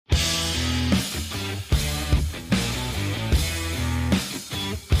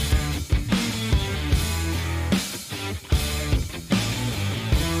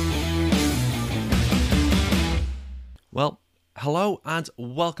Hello and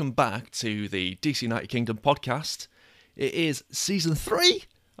welcome back to the DC United Kingdom podcast. It is season 3.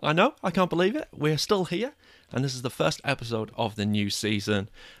 I know, I can't believe it. We're still here, and this is the first episode of the new season.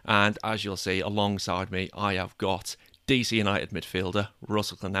 And as you'll see, alongside me, I have got DC United midfielder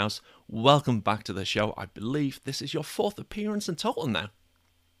Russell Clownhouse. Welcome back to the show. I believe this is your 4th appearance in total now.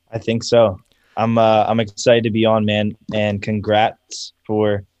 I think so. I'm excited to be on, man, and congrats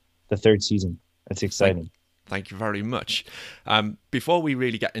for the 3rd season. That's exciting. Thank you very much. Before we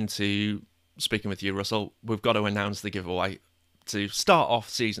really get into speaking with you, Russell, we've got to announce the giveaway to start off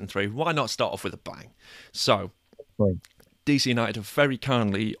season 3. Why not start off with a bang? So, DC United have very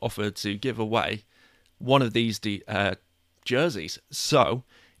kindly offered to give away one of these jerseys. So,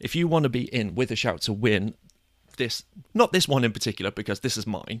 if you want to be in with a shout to win this, not this one in particular, because this is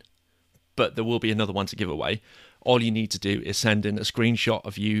mine, but there will be another one to give away. All you need to do is send in a screenshot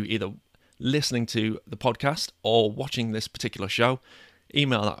of you either listening to the podcast or watching this particular show.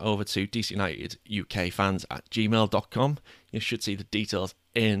 Email that over to dcunitedukfans@gmail.com. You should see the details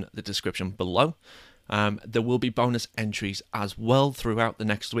in the description below. There will be bonus entries as well throughout the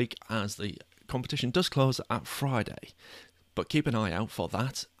next week as the competition does close at Friday. But keep an eye out for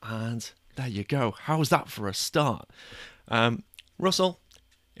that. And there you go. How's that for a start? Russell,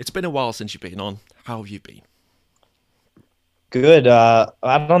 it's been a while since you've been on. How have you been? Good. I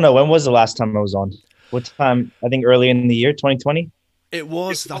don't know. When was the last time I was on? What time? I think early in the year, 2020? It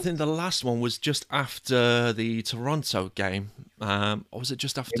was. I think the last one was just after the Toronto game. Or was it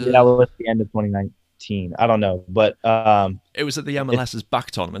just after? Maybe that was the end of 2019. I don't know. But it was at the MLS's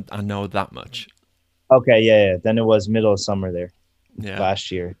back tournament. I know that much. Okay, yeah. Then it was middle of summer there last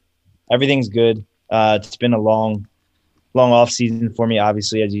year. Everything's good. It's been a long off season for me,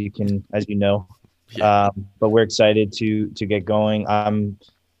 obviously, as you know. Yeah. But we're excited to get going.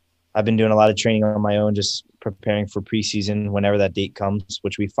 I've been doing a lot of training on my own, just preparing for preseason whenever that date comes,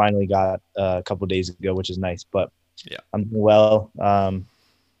 which we finally got a couple of days ago, which is nice. But yeah, I'm doing well.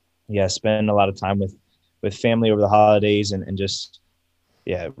 Spend a lot of time with family over the holidays and just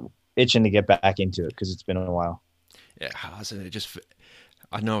itching to get back into it because it's been a while. Yeah, hasn't it?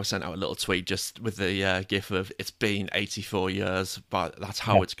 I know I sent out a little tweet just with the gif of it's been 84 years, but that's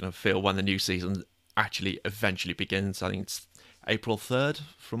how it's going to feel when the new season actually eventually begins. I think it's April 3rd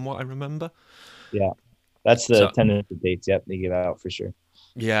from what I remember. Yeah, that's the tentative dates. Yep, they give out for sure.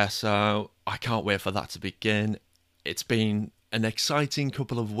 Yeah, so I can't wait for that to begin. It's been an exciting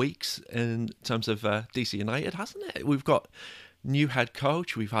couple of weeks in terms of DC United, hasn't it? We've got new head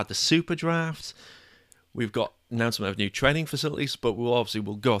coach. We've had the super draft. We've got announcement of new training facilities, but we'll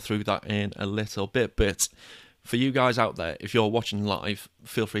go through that in a little bit. But for you guys out there, if you're watching live,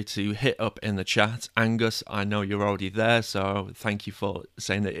 feel free to hit up in the chat. Angus, I know you're already there, so thank you for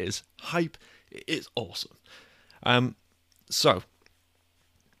saying that it is hype. It is awesome. So,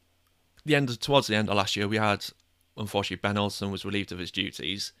 towards the end of last year, we had, unfortunately, Ben Olsen was relieved of his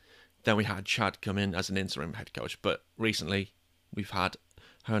duties. Then we had Chad come in as an interim head coach. But recently, we've had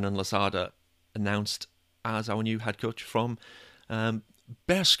Hernan Losada announced as our new head coach from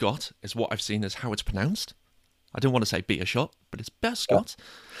Beerschot, is what I've seen as how it's pronounced. I don't want to say Beerschot, but it's Beerschot.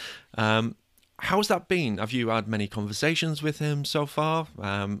 How's that been? Have you had many conversations with him so far?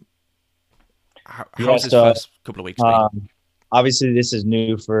 How's his first couple of weeks been? Obviously, this is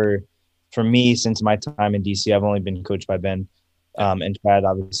new for me since my time in DC. I've only been coached by Ben and Chad,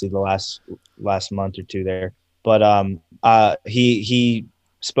 obviously, the last month or two there. But he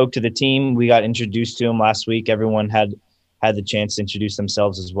spoke to the team. We got introduced to him last week. Everyone had the chance to introduce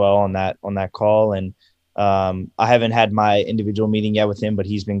themselves as well on that call. And I haven't had my individual meeting yet with him, but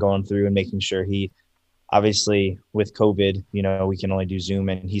he's been going through and making sure he, obviously with COVID, we can only do Zoom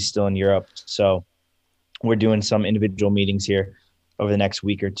and he's still in Europe. So we're doing some individual meetings here over the next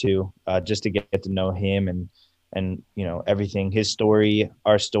week or two, just to get to know him and everything, his story,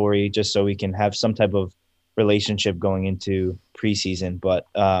 our story, just so we can have some type of relationship going into preseason. But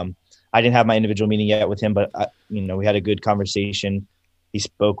I didn't have my individual meeting yet with him, but we had a good conversation. He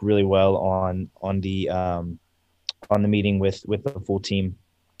spoke really well on the meeting with the full team,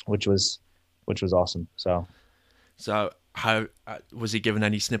 which was awesome. So how was he given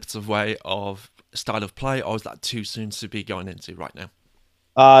any snippets of way of style of play, or is that too soon to be going into right now?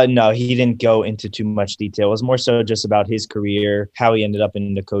 No, he didn't go into too much detail. It was more so just about his career, how he ended up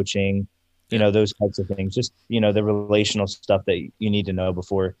into coaching, those types of things, just, the relational stuff that you need to know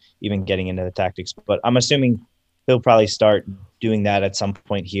before even getting into the tactics. But I'm assuming he'll probably start doing that at some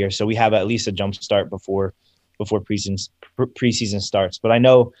point here. So we have at least a jump start before preseason starts. But I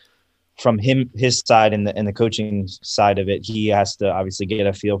know from his side and the coaching side of it, he has to obviously get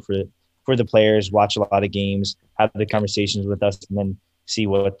a feel for for the players, watch a lot of games, have the conversations with us, and then see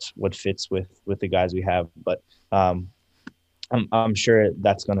what fits with the guys we have. But I'm sure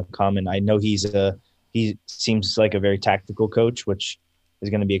that's going to come, and I know he seems like a very tactical coach, which is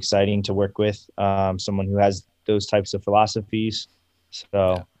going to be exciting to work with. Someone who has those types of philosophies.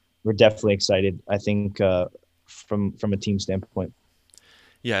 So we're definitely excited. I think from a team standpoint.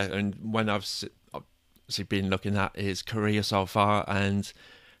 Yeah, and when I've been looking at his career so far, and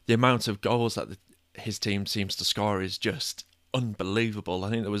the amount of goals that his team seems to score is just unbelievable. I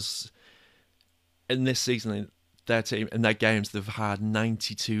think there was in this season their team in their games they've had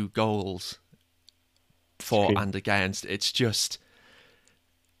 92 goals for and against. It's just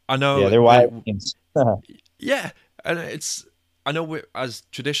I know. Yeah, they're wild teams. Yeah, and I know as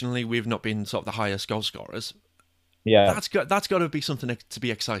traditionally we've not been sort of the highest goal scorers. Yeah, that's got to be something to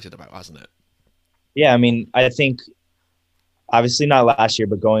be excited about, hasn't it? Yeah, I mean, I think obviously not last year,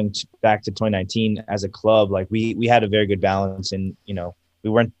 but going back to 2019 as a club, like we had a very good balance, and we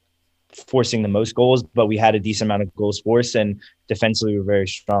weren't forcing the most goals, but we had a decent amount of goals forced, and defensively we were very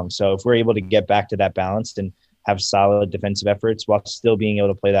strong. So if we're able to get back to that balance and have solid defensive efforts while still being able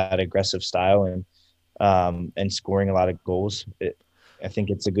to play that aggressive style and scoring a lot of goals, I think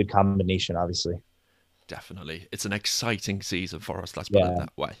it's a good combination. Obviously, definitely, it's an exciting season for us. Let's put it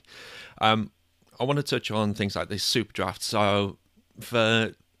that way. I want to touch on things like this super draft. So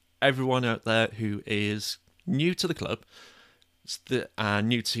for everyone out there who is new to the club,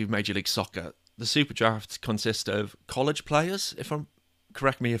 new to Major League Soccer, the super draft consists of college players.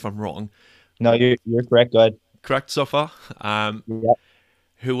 Correct me if I'm wrong. No, you're correct. Go ahead. Correct so far. Yep.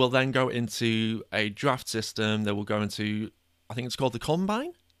 Who will then go into a draft system that will go into, I think it's called the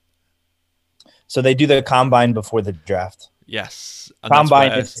Combine. So they do the Combine before the draft. Yes. And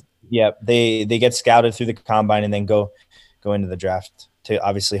Combine. They get scouted through the Combine and then go into the draft to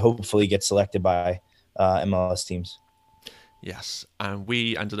obviously hopefully get selected by MLS teams. Yes, and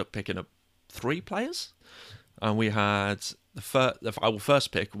we ended up picking up 3 players, and we had our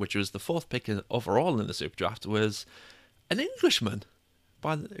first pick, which was the 4th pick overall in the Super Draft, was an Englishman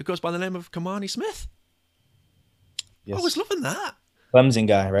who goes by the name of Kamani Smith. Yes. I was loving that. Clemson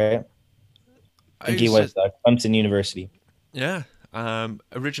guy, right? I think he was Clemson University. Yeah,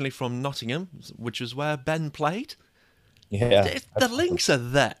 originally from Nottingham, which is where Ben played. Yeah, the links are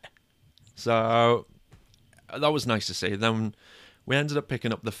there. So that was nice to see. Then we ended up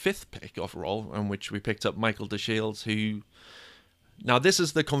picking up the 5th pick overall, in which we picked up Michael DeShields, who... Now, this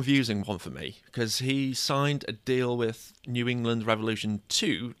is the confusing one for me, because he signed a deal with New England Revolution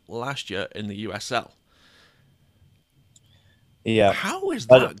 2 last year in the USL. Yeah. How is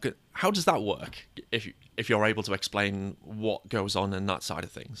that? How does that work, if you're able to explain what goes on in that side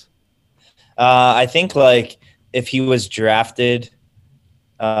of things? I think, if he was drafted...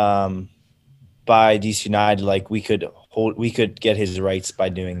 by DC United, we could get his rights by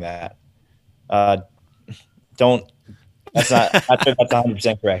doing that. That's not sure that's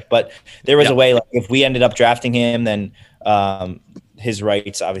 100% correct, but there was a way, if we ended up drafting him, then his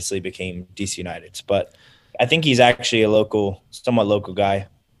rights obviously became DC United's. But I think he's actually a somewhat local guy. I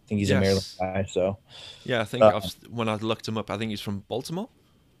think he's a Maryland guy. So yeah, I think when I looked him up, I think he's from Baltimore.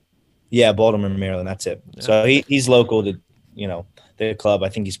 Yeah, Baltimore, Maryland. That's it. Yeah. So he's local to the club. I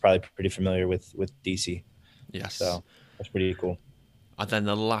think he's probably pretty familiar with DC. Yes. So that's pretty cool. And then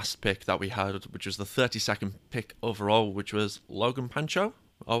the last pick that we had, which was the 32nd pick overall, which was Logan Pancho.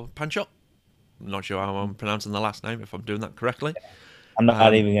 I'm not sure how I'm pronouncing the last name, if I'm doing that correctly. I'm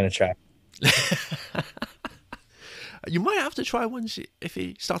not even going to try. You might have to try once if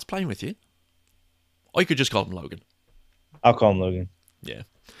he starts playing with you. Or you could just call him Logan. I'll call him Logan. Yeah,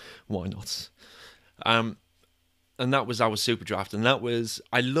 why not? And that was our super draft, and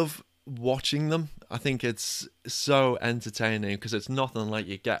I love watching them. I think it's so entertaining because it's nothing like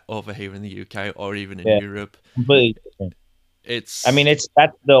you get over here in the UK or even in Europe. Completely different.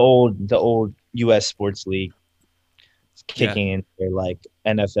 That's the old US sports league kicking in there, like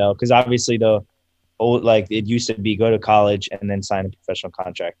NFL, because obviously the old, it used to be go to college and then sign a professional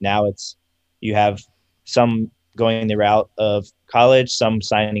contract. Now you have some going the route of college, some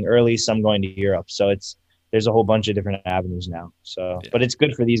signing early, some going to Europe. So there's a whole bunch of different avenues now. So, but it's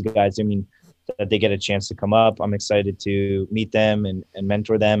good for these guys. I mean, that they get a chance to come up. I'm excited to meet them and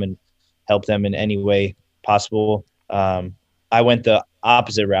mentor them and help them in any way possible. I went the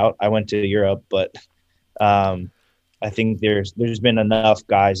opposite route. I went to Europe, but I think there's been enough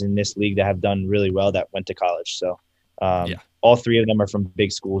guys in this league that have done really well that went to college. So all 3 of them are from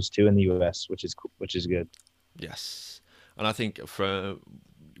big schools too in the US, which is good. Yes. And I think for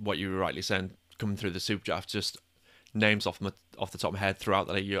what you were rightly saying, coming through the super draft, just names off the top of my head throughout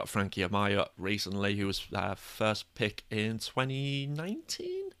the league. You got Frankie Amaya recently, who was first pick in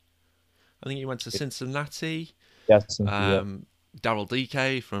 2019. I think he went to Cincinnati. Yes, Daryl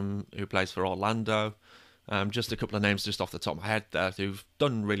DK who plays for Orlando. Just a couple of names just off the top of my head there who've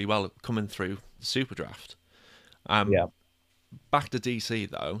done really well coming through the Super Draft. Back to DC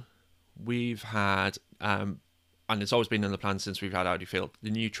though, we've had, and it's always been in the plan since we've had Audi Field,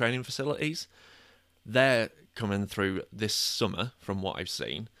 the new training facilities. They're coming through this summer, from what I've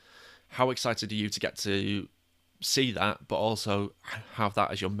seen. How excited are you to get to see that, but also have that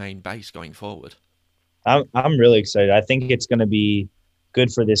as your main base going forward? I'm really excited. I think it's going to be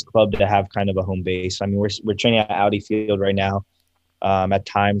good for this club to have kind of a home base. I mean, we're training at Audi Field right now. At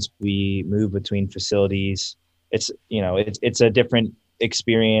times we move between facilities. It's a different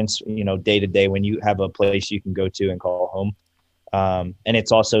experience, day to day when you have a place you can go to and call home. And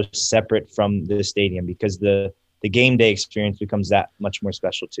it's also separate from the stadium because the game day experience becomes that much more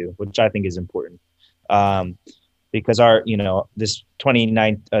special too, which I think is important. Because this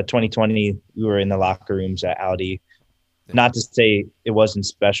 2020, we were in the locker rooms at Audi. Not to say it wasn't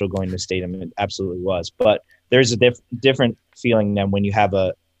special going to the stadium, it absolutely was. But there's a different feeling than when you have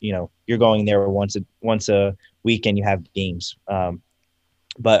you're going there once a week and you have games.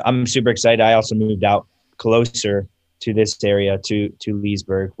 But I'm super excited. I also moved out closer to this area, to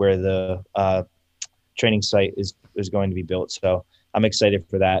Leesburg, where the training site is going to be built. So I'm excited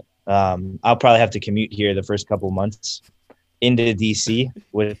for that. I'll probably have to commute here the first couple of months into DC,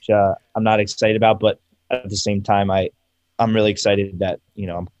 which I'm not excited about. But at the same time, I'm really excited that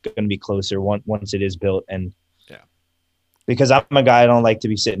I'm going to be closer once it is built, and because I'm a guy, I don't like to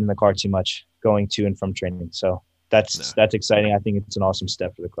be sitting in the car too much going to and from training. So that's exciting. I think it's an awesome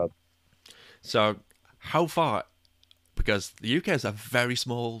step for the club. So how far? Because the UK is a very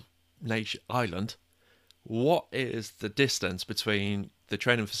small island. What is the distance between the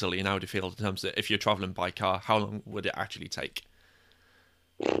training facility and Audi Field in terms of if you're traveling by car? How long would it actually take?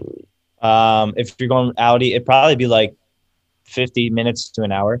 If you're going Audi, it'd probably be like 50 minutes to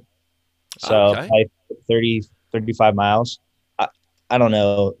an hour. So like 30, 35 miles. I don't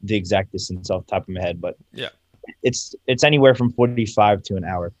know the exact distance off the top of my head, but it's anywhere from 45 to an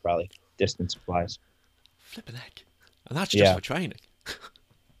hour, probably, distance-wise. Flipping heck. And that's just for training.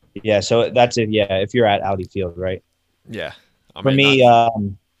 Yeah, so that's it. Yeah, if you're at Audi Field, right? Yeah. For me, I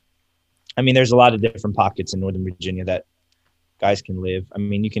mean, there's a lot of different pockets in Northern Virginia that guys can live. I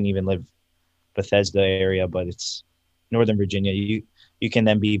mean, you can even live Bethesda area, but it's Northern Virginia. You can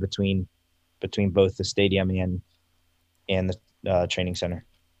then be between both the stadium and the training center.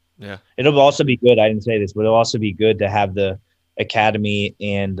 Yeah. It'll also be good. I didn't say this, but it'll also be good to have the academy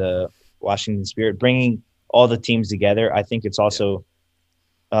and the Washington Spirit bringing all the teams together. I think it's also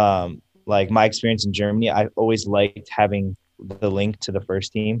like my experience in Germany. I've always liked having the link to the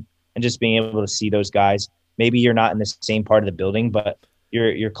first team and just being able to see those guys. Maybe you're not in the same part of the building, but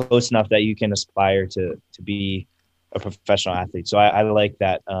you're close enough that you can aspire to be a professional athlete. So I like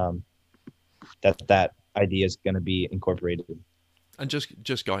that that idea is going to be incorporated. And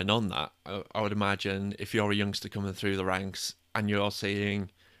just going on that, I would imagine if you're a youngster coming through the ranks and you're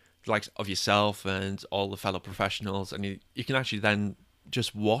seeing the likes of yourself and all the fellow professionals, and you can actually then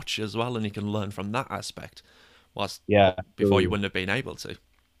just watch as well, and you can learn from that aspect. Whilst before you wouldn't have been able to.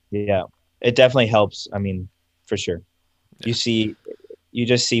 Yeah, it definitely helps. I mean, for sure. Yeah. You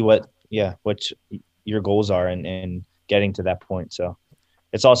just see what your goals are and getting to that point. So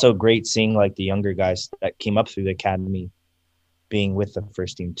it's also great seeing like the younger guys that came up through the academy being with the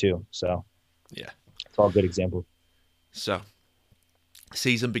first team too. So it's all good examples. So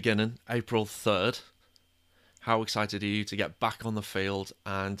season beginning April 3rd. How excited are you to get back on the field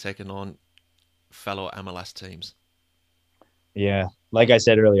and taking on fellow MLS teams? Yeah, like I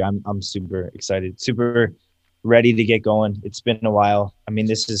said earlier, I'm super excited, super ready to get going. It's been a while. I mean,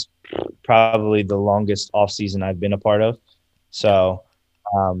 this is probably the longest off season I've been a part of. So,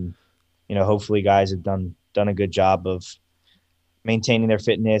 hopefully guys have done a good job of maintaining their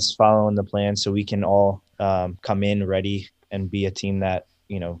fitness, following the plan, so we can all come in ready and be a team that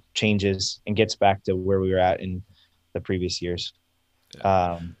changes and gets back to where we were at in the previous years.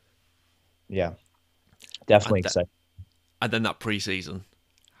 Definitely excited. And then that preseason,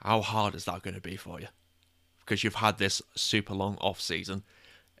 how hard is that going to be for you? Because you've had this super long off season.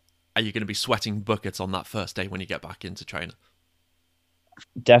 Are you going to be sweating buckets on that first day when you get back into training?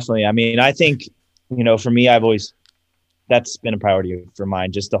 Definitely. I mean, I think, for me, that's been a priority for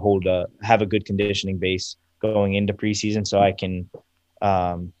mine, just to have a good conditioning base going into preseason, so I can,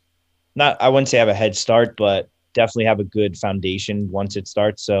 I wouldn't say have a head start, but definitely have a good foundation once it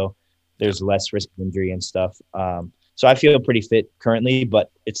starts. So there's less risk of injury and stuff. So I feel pretty fit currently, but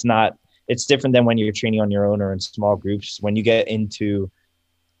it's not. It's different than when you're training on your own or in small groups. When you get into,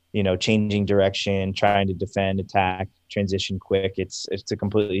 changing direction, trying to defend, attack, transition quick, it's a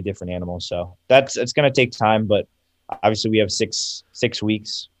completely different animal. So it's going to take time, but obviously we have six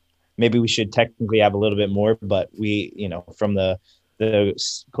weeks. Maybe we should technically have a little bit more, but we, from the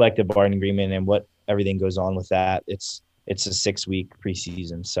collective bargaining agreement and what everything goes on with that, it's a 6-week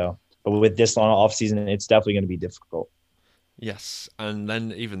preseason. So, but with this long off season, it's definitely going to be difficult. Yes, and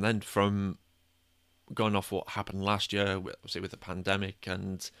then even then, from going off what happened last year, obviously with the pandemic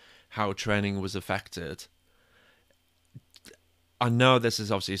and how training was affected, I know this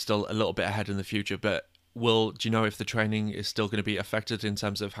is obviously still a little bit ahead in the future, but do you know if the training is still going to be affected in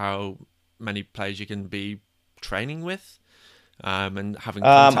terms of how many players you can be training with, and having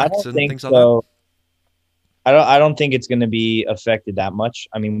I contacts don't and think things like that? so. I don't think it's going to be affected that much.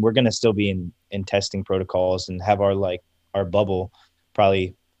 I mean, we're going to still be in testing protocols and have our bubble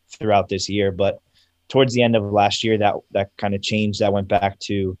probably throughout this year, but towards the end of last year, that kind of changed. That went back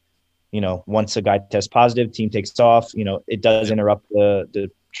to, once a guy tests positive, team takes off. It does Yeah. interrupt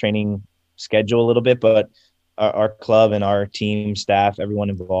the training schedule a little bit, but our club and our team staff, everyone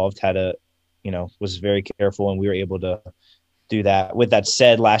involved was very careful, and we were able to do that. With that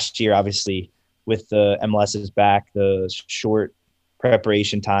said, last year, obviously, with the MLS's back, the short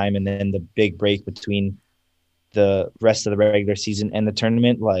preparation time, and then the big break between the rest of the regular season and the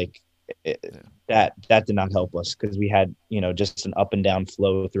tournament, that did not help us because we had just an up and down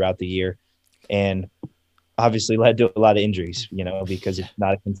flow throughout the year, and obviously led to a lot of injuries. Because it's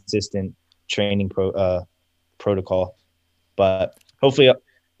not a consistent training protocol. But hopefully,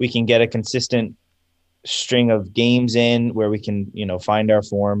 we can get a consistent string of games in where we can find our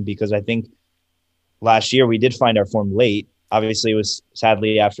form, because I think last year we did find our form late. Obviously, it was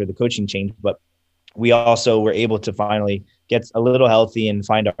sadly after the coaching change, but we also were able to finally get a little healthy and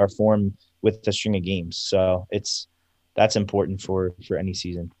find our form with the string of games. So that's important for any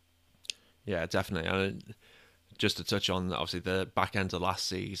season. Yeah, definitely. And just to touch on obviously the back end of last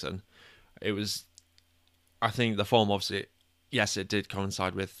season, it was, I think the form obviously, yes, it did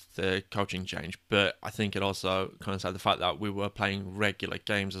coincide with the coaching change, but I think it also coincided with the fact that we were playing regular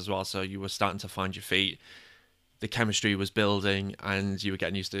games as well. So you were starting to find your feet. The chemistry was building, and you were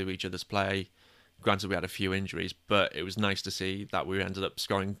getting used to each other's play. Granted, we had a few injuries, but it was nice to see that we ended up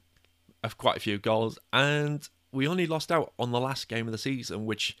scoring quite a few goals, and we only lost out on the last game of the season,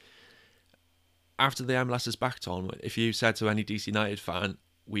 which, after the MLS is backed on, if you said to any DC United fan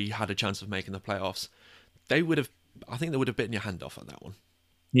we had a chance of making the playoffs, I think they would have bitten your hand off at that one.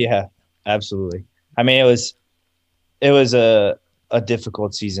 Yeah, absolutely. I mean, it was a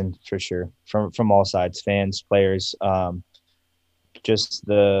difficult season for sure from all sides, fans, players, just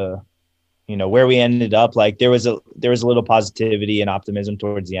where we ended up. Like there was a little positivity and optimism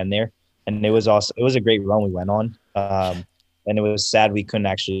towards the end there, and it was a great run we went on. And it was sad we couldn't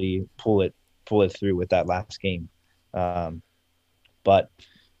actually pull it through with that last game. But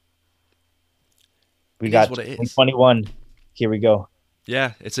we got 2021. Here we go.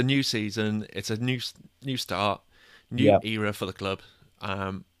 Yeah, it's a new season. It's a new start, new era for the club.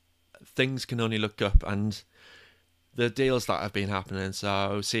 Things can only look up, and the deals that have been happening.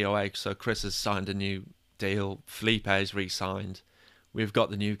 So COA, so Chris has signed a new deal. Felipe has re-signed. We've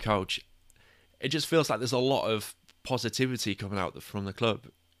got the new coach. It just feels like there's a lot of positivity coming out from the club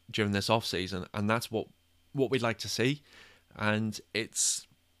during this off season, and that's what we'd like to see. And it's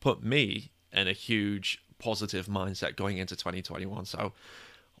put me in a huge positive mindset going into 2021. So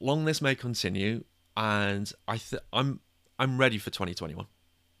long this may continue, and I'm ready for 2021.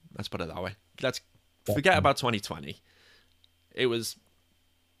 Let's put it that way. Let's forget about 2020. It was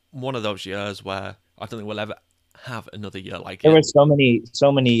one of those years where I don't think we'll ever have another year like it. There were so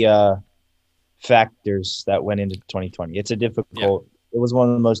many factors that went into 2020. It's a difficult. Yeah. It was one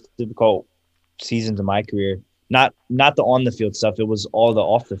of the most difficult seasons of my career. Not the on the field stuff. It was all the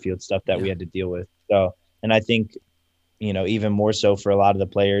off the field stuff that we had to deal with. So, and I think, even more so for a lot of the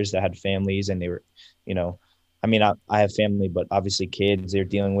players that had families, and they were, I mean, I have family, but obviously kids they're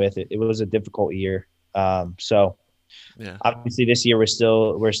dealing with it. It was a difficult year. So obviously this year we're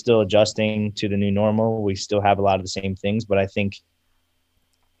still adjusting to the new normal. We still have a lot of the same things, but I think,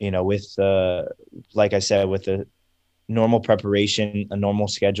 with like I said, with the normal preparation, a normal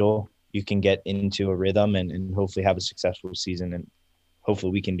schedule, you can get into a rhythm and hopefully have a successful season, and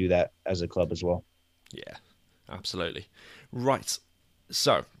hopefully we can do that as a club as well. Yeah, absolutely. Right.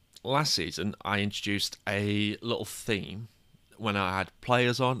 So last season, I introduced a little theme when I had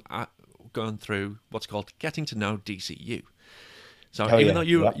players on, going through what's called Getting to Know DCU. So Oh even yeah,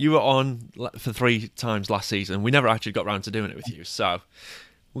 though you were on for 3 times last season, we never actually got around to doing it with you. So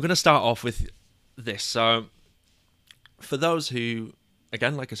we're going to start off with this. So for those who,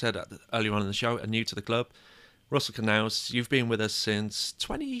 again, like I said earlier on in the show, are new to the club, Russell Canals, you've been with us since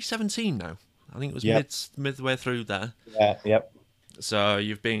 2017 now. I think it was yep, midway through there. yeah, yep. So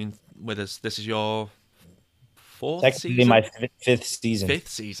you've been with us. This is your fourth Technically, season, my fifth season. fifth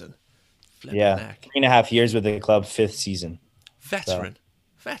season. Flipping Yeah, neck. 3.5 years with the club, fifth season. So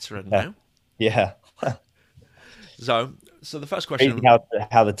Veteran yeah, now. yeah. So the first Crazy question,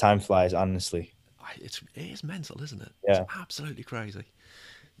 how the time flies. Honestly. it is mental, isn't it? It's Yeah. absolutely crazy.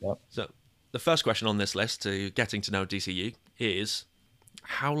 Yep. So the first question on this list to getting to know DCU is,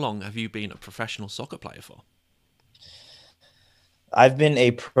 how long have you been a professional soccer player for? I've been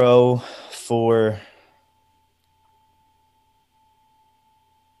a pro for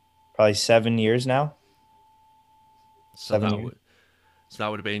probably 7 years now. So 7 years. that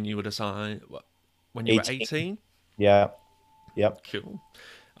would have been, you would have signed when you were 18. 18. Yeah. Yep. Cool.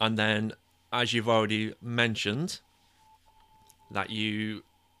 And then, as you've already mentioned, that you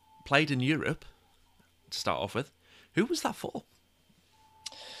played in Europe to start off with. Who was that for?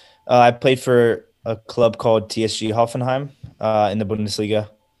 I played for a club called TSG Hoffenheim in the Bundesliga.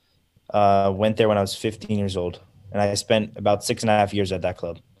 Went there when I was 15 years old, and I spent about 6.5 years at that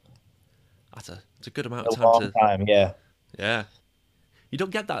club. It's a good amount of A time long time, yeah. Yeah. You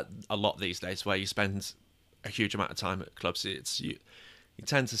don't get that a lot these days, where you spend a huge amount of time at clubs. You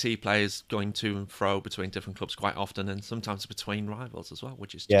tend to see players going to and fro between different clubs quite often, and sometimes between rivals as well,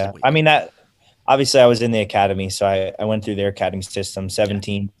 which is just Yeah. weird. I mean, that obviously I was in the academy, so I went through their academy system,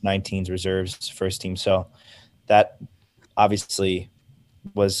 17, 19s, reserves, first team. So that obviously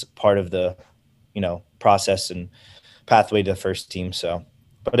was part of the, process and pathway to the first team. So,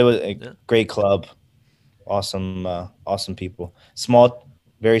 but it was a great club, awesome people.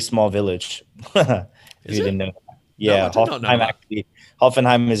 Very small village. If Is you it? didn't know. No, Yeah, I did not know that.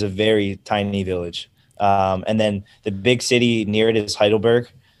 Hoffenheim is a very tiny village. And then the big city near it is Heidelberg.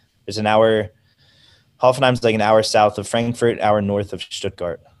 There's an hour. Hoffenheim's like an hour south of Frankfurt, hour north of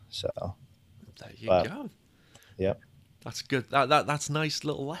Stuttgart. So There you go. Yeah. That's good. That's nice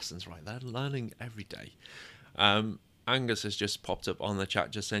little lessons right there. Learning every day. Angus has just popped up on the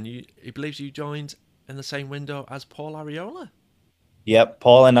chat just saying he believes you joined in the same window as Paul Ariola. Yep.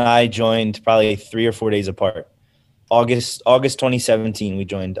 Paul and I joined probably 3 or 4 days apart. August 2017 we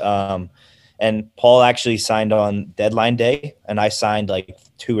joined. And Paul actually signed on deadline day, and I signed like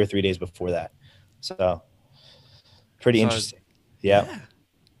 2 or 3 days before that. So pretty interesting. Yeah.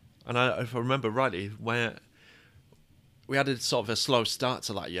 And if I remember rightly, where we had a sort of a slow start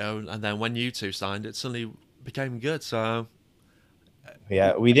to that year, and then when you two signed, it suddenly became good. So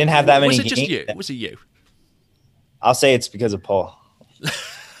yeah, we didn't have that many. Was it just you? Was it you? I'll say it's because of Paul.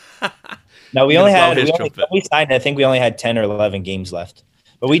 No, we signed. I think we only had 10 or 11 games left,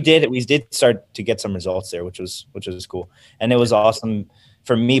 but we did start to get some results there, which was cool, and it was awesome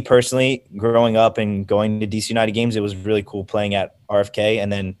for me personally. Growing up and going to DC United games, it was really cool playing at RFK,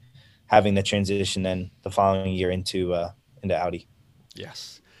 and then having the transition then the following year into Audi.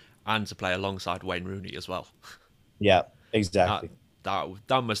 Yes, and to play alongside Wayne Rooney as well. Yeah, exactly.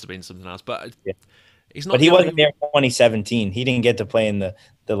 That must have been something else, but yeah. He's not. But he wasn't there in 2017. He didn't get to play in the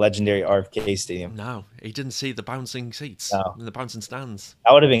legendary RFK Stadium. No, he didn't see the bouncing seats and the bouncing stands.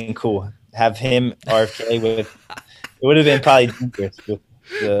 That would have been cool. Have him RFK with. It would have been probably dangerous with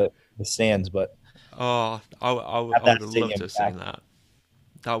the stands, but. Oh, I would have loved to have seen that.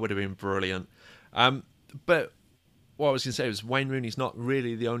 That would have been brilliant. But what I was going to say was Wayne Rooney's not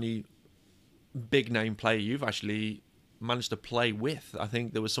really the only big name player you've actually managed to play with. I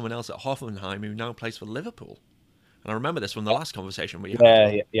think there was someone else at Hoffenheim who now plays for Liverpool. And I remember this from the last conversation we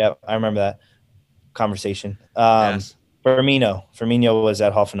had. Yeah, I remember that conversation. Yes. Firmino was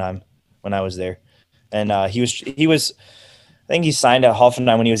at Hoffenheim when I was there. And he was I think he signed at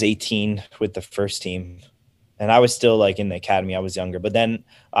Hoffenheim when he was 18 with the first team. And I was still like in the academy. I was younger. But then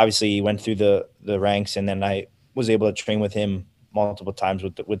obviously he went through the ranks, and then I was able to train with him multiple times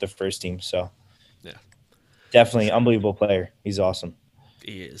with the first team. So yeah. Definitely unbelievable player. He's awesome.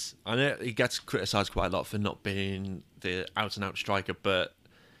 He is. And he gets criticised quite a lot for not being the out-and-out striker, but...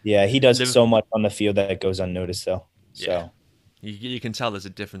 Yeah, he does so much on the field that goes unnoticed, though. Yeah. So you can tell there's a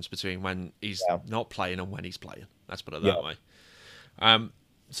difference between when he's not playing and when he's playing. Let's put it that way.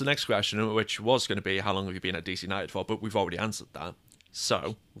 So next question, which was going to be, how long have you been at DC United for? But we've already answered that.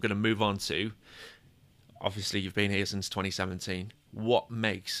 So we're going to move on to, obviously you've been here since 2017. What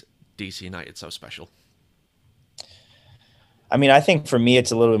makes DC United so special? I mean, I think for me,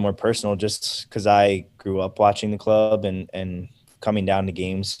 it's a little bit more personal just because I grew up watching the club and coming down to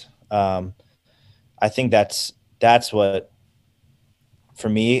games. I think that's what for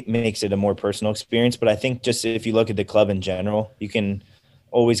me makes it a more personal experience. But I think just if you look at the club in general, you can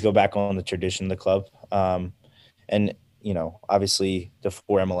always go back on the tradition of the club. And obviously the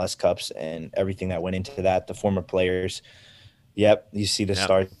 4 MLS Cups and everything that went into that, the former players. Yep, you see the Yep.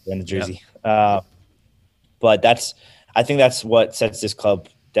 stars in the Yep. jersey. But I think that's what sets this club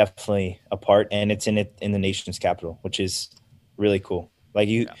definitely apart, and it's in the nation's capital, which is really cool. Like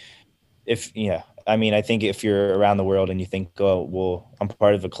Yeah. I mean, I think if you're around the world and you think, oh, well, I'm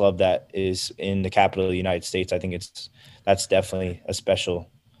part of a club that is in the capital of the United States, I think that's definitely a special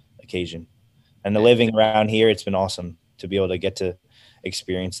occasion. And the living around here, it's been awesome to be able to get to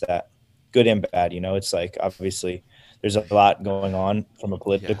experience that, good and bad. It's like obviously there's a lot going on from a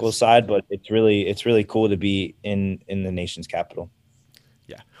political Yes. side, but it's really cool to be in the nation's capital.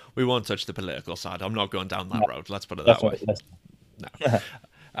 Yeah. We won't touch the political side. I'm not going down that No, road. Let's put it that way. definitely.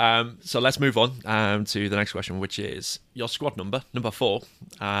 No. So let's move on to the next question, which is your squad number 4.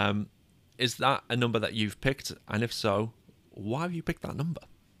 Is that a number that you've picked? And if so, why have you picked that number?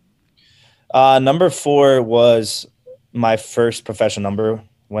 Number 4 was my first professional number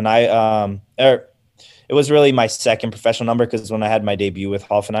when it was really my second professional number because when I had my debut with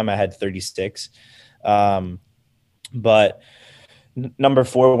Hoffenheim, I had 36. But number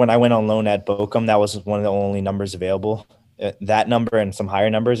 4, when I went on loan at Bochum, that was one of the only numbers available. That number and some higher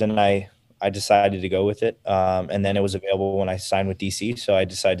numbers, and I decided to go with it. And then it was available when I signed with DC, so I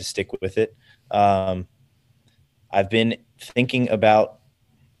decided to stick with it. I've been thinking about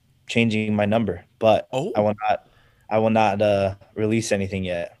changing my number, but I will not release anything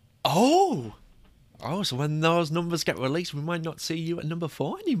yet. Oh, so when those numbers get released, we might not see you at number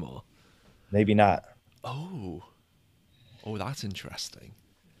 4 anymore. Maybe not. Oh, that's interesting.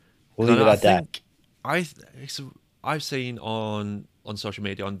 We'll leave it at that. I've seen on social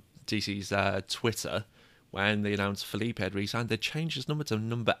media on DC's Twitter when they announced Felipe had re-signed, they changed his number to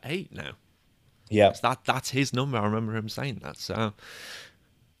number 8 now. Yeah, that's his number. I remember him saying that. So,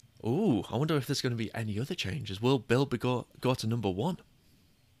 I wonder if there's going to be any other changes. Will Bill go to number 1?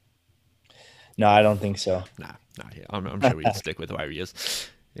 No, I don't think so. No, I'm sure he'd stick with where he is.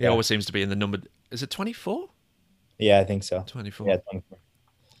 He always seems to be in the number. Is it 24? Yeah, I think so. 24. Yeah, 24.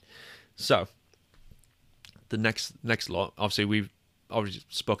 So, the next lot, obviously, we've already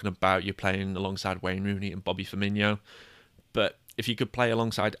spoken about you playing alongside Wayne Rooney and Bobby Firmino. But if you could play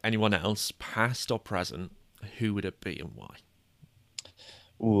alongside anyone else, past or present, who would it be and why?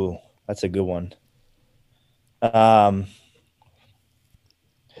 Ooh, that's a good one.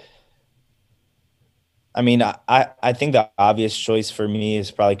 I mean, I think the obvious choice for me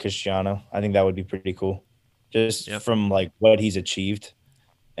is probably Cristiano. I think that would be pretty cool, just from like what he's achieved,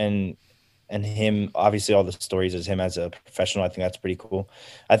 and him obviously all the stories as him as a professional. I think that's pretty cool.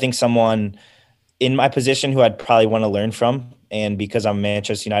 I think someone in my position who I'd probably want to learn from, and because I'm a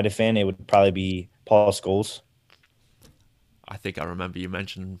Manchester United fan, it would probably be Paul Scholes. I think I remember you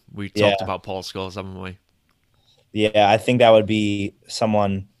mentioned we talked about Paul Scholes, haven't we? Yeah, I think that would be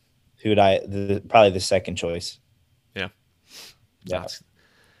someone who probably the second choice. Yeah. Yeah.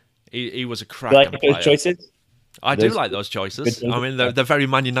 He was a cracking player. Those choices? I do like those choices. I mean, they're very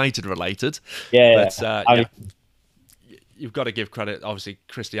Man United related. Yeah. But, you've got to give credit. Obviously,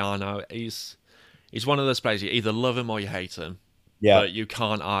 Cristiano, he's one of those players, you either love him or you hate him. Yeah. But you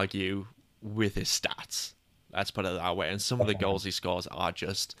can't argue with his stats. Let's put it that way. And some of the goals he scores are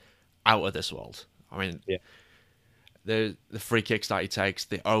just out of this world. I mean, the free kicks that he takes,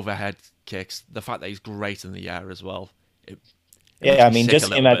 the overhead kicks, the fact that he's great in the air as well. I mean,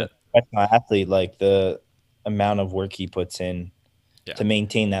 just him as a professional athlete, like the amount of work he puts in to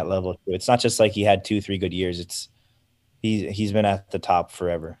maintain that level. It's not just like he had 2-3 good years. He's been at the top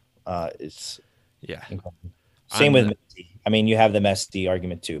forever. It's incredible. Same with Messi. I mean, you have the Messi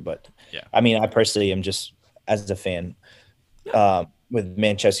argument too, but I mean, I personally am just as a fan with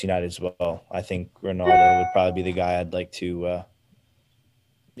Manchester United as well. I think Ronaldo would probably be the guy I'd like to.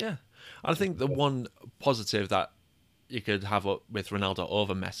 I think the one positive that you could have with Ronaldo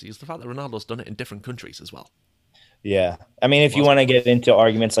over Messi is the fact that Ronaldo's done it in different countries as well. Yeah, I mean, if you want to get into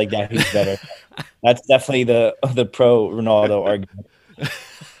arguments like that, who's better? That's definitely the pro Ronaldo argument.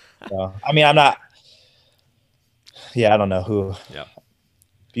 So, I mean, I'm not. Yeah, I don't know who. Yeah,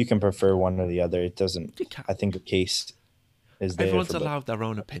 you can prefer one or the other. It doesn't. I think the case is there. Everyone's allowed their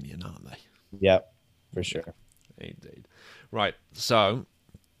own opinion, aren't they? Yeah, for sure. Indeed. Right. So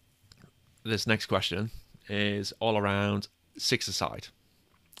this next question is all around six-a-side.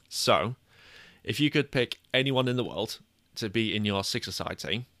 So, if you could pick anyone in the world to be in your six-a-side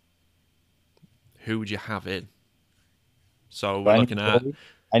team, who would you have in? So Do we're I need looking a at. goalie?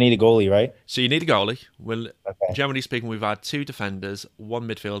 I need a goalie, right? So you need a goalie. Well, Okay. generally speaking, we've had two defenders, one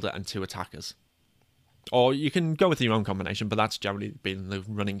midfielder, and two attackers. Or you can go with your own combination, but that's generally been the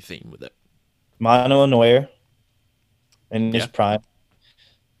running theme with it. Manuel Neuer in his Yeah, prime.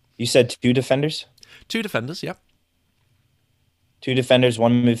 You said two defenders? two defenders. Yep, Two defenders,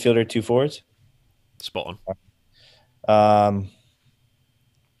 one midfielder, two forwards? spot Um,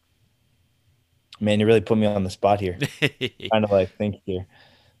 man, you really put me on the spot here. on. Trying to like think here.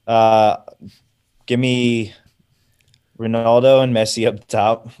 Uh, give me Ronaldo and Messi up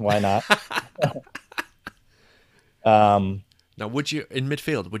top. Why not? Um, Now, would you in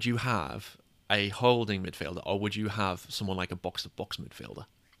midfield? Would you have a holding midfielder, or would you have someone like a box-to-box midfielder?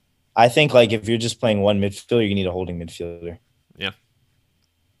 I think like if you're just playing one midfielder, you need a holding midfielder. Yeah,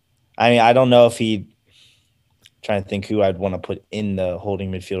 I mean, I don't know if he. Trying to think who I'd want to put in the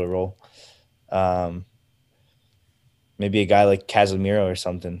holding midfielder role. Um, maybe a guy like Casemiro or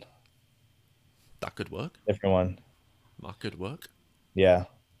something. that could work. Different one. That could work. Yeah.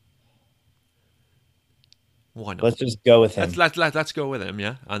 Why not? Let's just go with him. Let's go with him.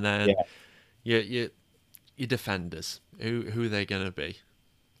 Yeah, and then Yeah. your defenders. Who are they going to be?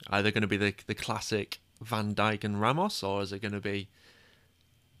 Are they going to be the classic Van Dijk and Ramos, or is it going to be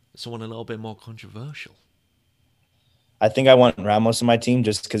someone a little bit more controversial? I think I want Ramos on my team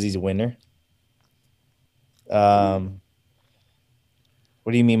just because he's a winner.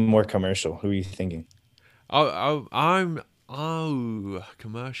 What do you mean more commercial? Who are you thinking?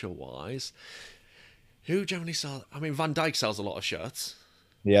 Commercial wise, who generally sells? I mean, Van Dijk sells a lot of shirts,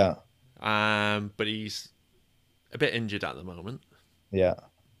 Yeah. but he's a bit injured at the moment. Yeah.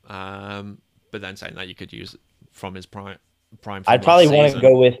 But then saying that you could use from his prime. From I'd last probably want to season.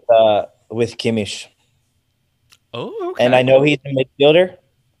 go with Kimmich. Oh, okay. And I know he's a midfielder,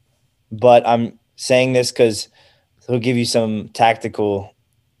 but I'm saying this because he'll give you some tactical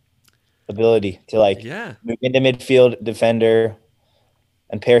ability to like Yeah, move into midfield defender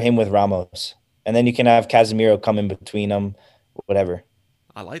and pair him with Ramos. And then you can have Casemiro come in between them, whatever.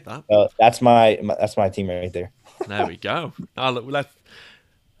 I like that. So that's my team right there. There we go.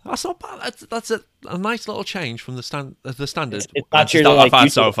 That's not bad. That's a nice little change from the standard It's not your stuff like I've had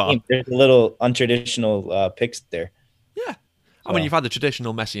usual so far. team. There's a little untraditional picks there. Yeah, I mean you've had the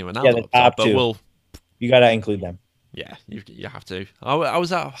traditional Messi and Yeah, the Ronaldo, up top, top but two. You gotta include them. yeah, you have to. I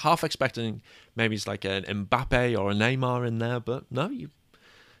was half expecting maybe it's like an Mbappe or a Neymar in there, but no,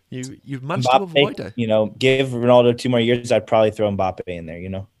 you've managed to avoid it. Mbappe, give Ronaldo 2 more years, I'd probably throw Mbappe in there.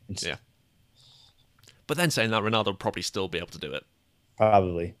 Yeah, but then saying that Ronaldo will probably still be able to do it.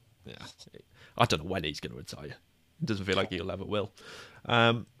 Probably. Yeah, I don't know when he's going to retire. It doesn't feel like he'll ever will.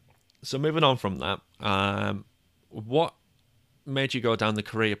 So moving on from that, what made you go down the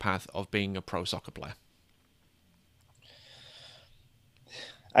career path of being a pro soccer player?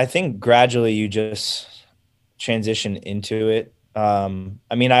 I think gradually you just transition into it. I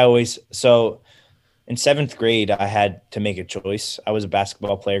mean, so in seventh grade, I had to make a choice. I was a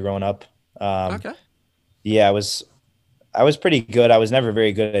basketball player growing up. Okay. Yeah, I was pretty good. I was never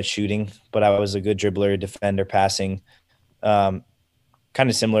very good at shooting, but I was a good dribbler, defender, passing. Kind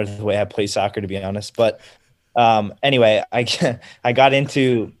of similar to the way I play soccer, to be honest. But anyway, I got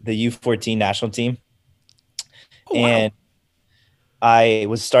into the U14 national team, Oh, wow. and I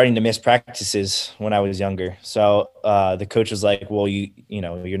was starting to miss practices when I was younger. So the coach was like, "Well,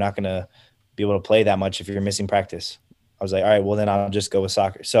 you're not gonna be able to play that much if you're missing practice." I was like, "All right, well then I'll just go with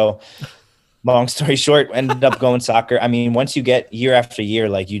soccer." So long story short, ended up going soccer. I mean, once you get year after year,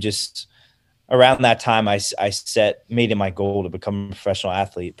 like you just around that time, I made it my goal to become a professional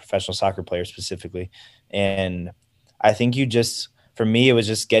athlete, professional soccer player specifically. And I think for me, it was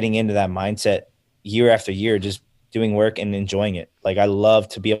just getting into that mindset year after year, just doing work and enjoying it. Like I love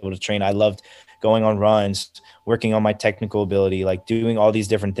to be able to train. I loved going on runs, working on my technical ability, like doing all these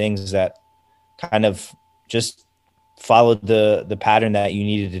different things that kind of just followed the pattern that you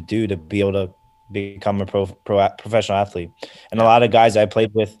needed to do to be able to become a professional athlete. And a lot of guys I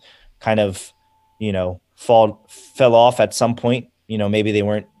played with kind of, fell off at some point. Maybe they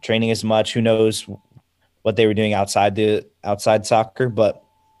weren't training as much. Who knows what they were doing outside soccer, but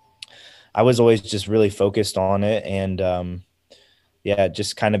I was always just really focused on it. And it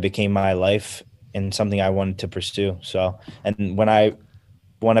just kind of became my life and something I wanted to pursue. So, and when I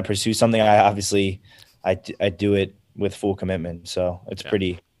want to pursue something, I do it with full commitment. So it's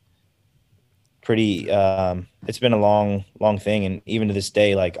pretty, it's been a long thing. And even to this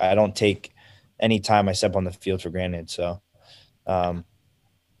day, like I don't take any time I step on the field for granted. So, I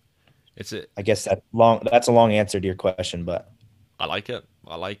guess that's a long answer to your question, but I like it.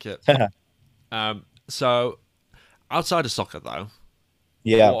 So outside of soccer, though,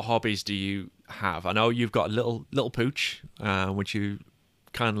 Yeah. what hobbies do you have? I know you've got a little pooch, which you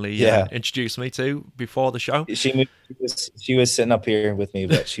kindly Yeah. introduced me to before the show. She moved, she was sitting up here with me,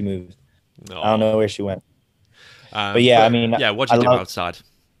 but she moved. I don't Oh, know where she went. But yeah, I but mean, yeah, what do I you do love outside?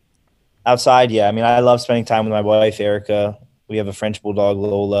 outside. Yeah, I mean, I love spending time with my wife, Erica. We have a French bulldog,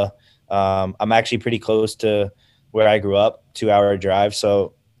 Lola. I'm actually pretty close to where I grew up, 2 hour drive.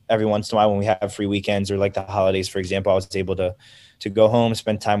 So every once in a while, when we have free weekends or like the holidays, for example, I was able to go home,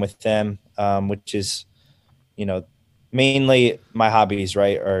 spend time with them, which is, you know, mainly my hobbies,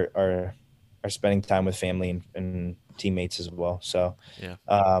 right? Are spending time with family and teammates as well. So Yeah,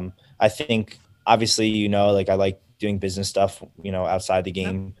 I think obviously, like I like doing business stuff, outside the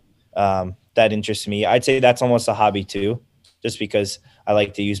yeah, game. That interests me. I'd say that's almost a hobby too, just because I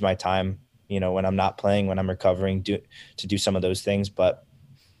like to use my time, when I'm not playing, when I'm recovering, to do some of those things. But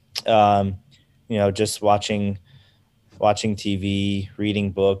um, just watching TV,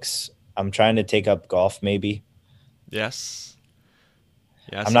 reading books. I'm trying to take up golf maybe. yes,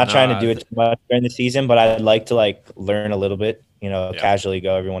 I'm yes. I not know. trying to do it too much during the season, but I'd like to like learn a little bit, Yeah, casually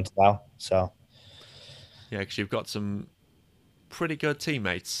go every once in a while. So yeah, because you've got some pretty good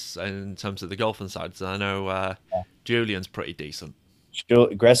teammates in terms of the golfing side. So I know Julian's pretty decent.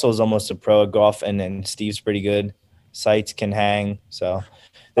 Gressel's almost a pro at golf, and then Steve's pretty good. Sights can hang. So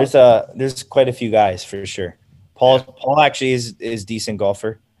there's quite a few guys for sure. Yeah. Paul actually is decent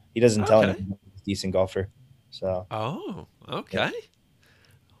golfer. He doesn't tell Okay. anyone, but he's a decent golfer. So Oh, yeah, okay.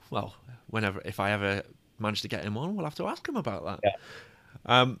 Well, whenever if I ever manage to get him on, we'll have to ask him about that. yeah.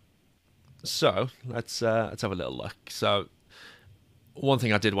 Um, so let's have a little look. So one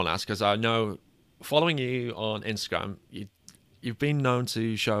thing I did want to ask, because I know following you on Instagram, you've been known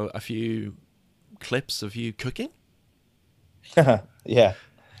to show a few clips of you cooking. Yeah.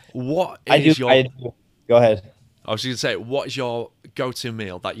 What I do. is your? I do. Go ahead. I was going to say, what is your go-to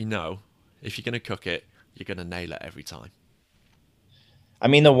meal that you know if you're going to cook it, you're going to nail it every time? I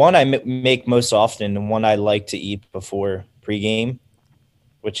mean, the one I make most often, the one I like to eat before pregame,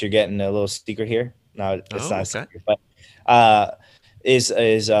 which you're getting a little secret here. No, it's Oh, not a okay. secret, but uh, is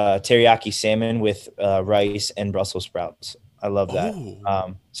teriyaki salmon with rice and Brussels sprouts. I love that.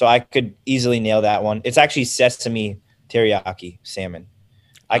 Oh, So I could easily nail that one. It's actually sesame teriyaki salmon.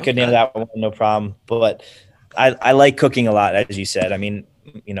 I could nail okay. that one, no problem. But I like cooking a lot, as you said. I mean,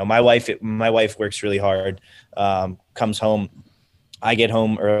 my wife works really hard. Comes home. I get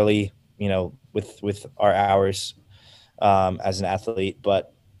home early, with our hours as an athlete,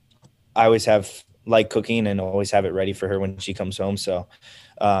 but I always have like cooking and always have it ready for her when she comes home. So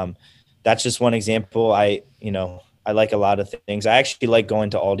um, that's just one example. I like a lot of things. I actually like going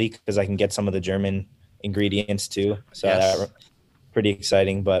to Aldi because I can get some of the German ingredients too. So Yes. that pretty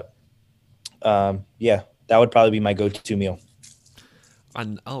exciting. But yeah, that would probably be my go-to meal.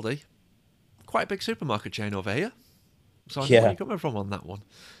 And Aldi, quite a big supermarket chain over here. So I know where Yeah, you're coming from on that one.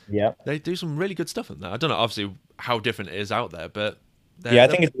 yeah, They do some really good stuff in there. I don't know, obviously, how different it is out there, but yeah. I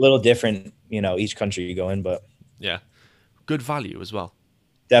think it's a little different, each country you go in, but yeah, good value as well.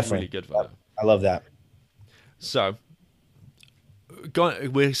 Really definitely, good yeah, value. I love that. So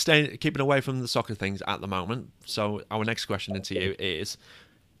we're keeping away from the soccer things at the moment. So our next question into you is: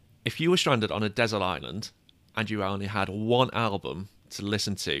 if you were stranded on a desert island and you only had one album to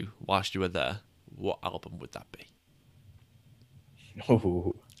listen to whilst you were there, what album would that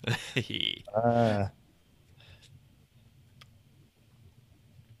Ooh. be? Uh,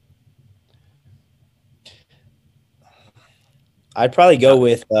 I'd probably go That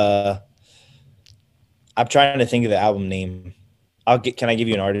with. I'm trying to think of the album name. Can I give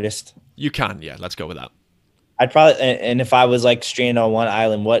you an artist? you can, yeah. Let's go with that. I'd probably, and if I was like stranded on one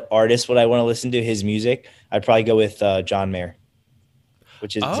island, what artist would I want to listen to his music? I'd probably go with John Mayer,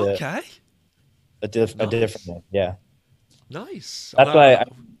 which is Okay, a different nice, one. Yeah, nice. that's why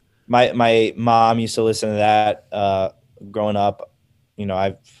my mom used to listen to that growing up.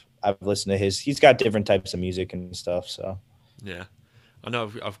 I've listened to his. He's got different types of music and stuff. So Yeah, I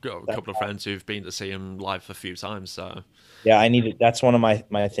know. I've got a that, couple of friends who've been to see him live a few times. So yeah, I need it. That's one of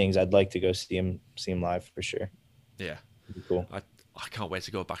my things. I'd like to go see him live for sure. yeah, It'd be cool. I can't wait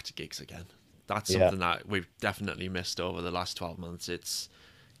to go back to gigs again. That's Yeah, something that we've definitely missed over the last 12 months. It's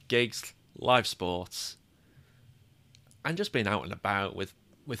gigs, live sports, and just being out and about with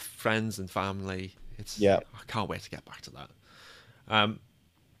friends and family. yeah. I can't wait to get back to that. Um,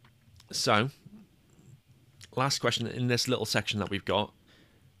 so last question in this little section that we've got,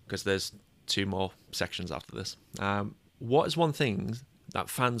 because there's two more sections after this. What is one thing that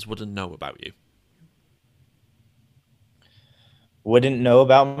fans wouldn't know about you? Wouldn't know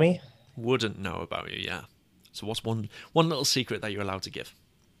about me. Wouldn't know about you, yeah. So what's one little secret that you're allowed to give?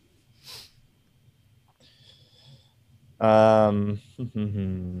 I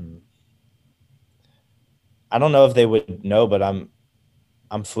don't know if they would know, but I'm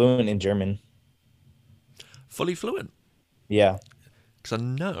fluent in German. Fully fluent. Yeah. Because I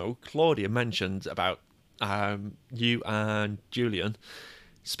know Claudia mentioned about you and Julian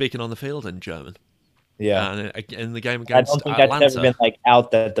speaking on the field in German. Yeah. And in the game I against don't think that's Atlanta. ever been like out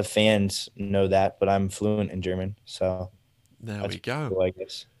that the fans know that, but I'm fluent in German, so There that's we go. cool, I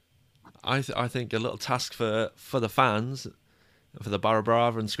guess. I think a little task for the fans, for the Barra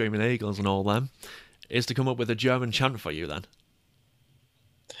Brava and Screaming Eagles and all them, is to come up with a German chant for you then.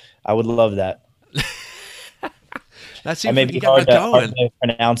 I would love that. Let's see That if may we be can get that hard going. to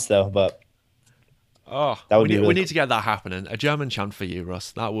pronounce though, but Oh, that would be really we need cool. to get that happening. A German chant for you,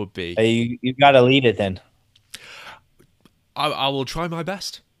 Russ. That would be. Hey, you got to lead it then. I will try my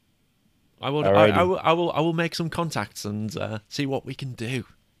best. I will. Alrighty. I will make some contacts and see what we can do.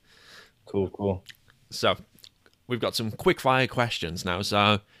 Cool. So, we've got some quick fire questions now.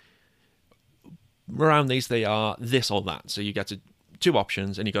 So, around these, they are this or that. So you get two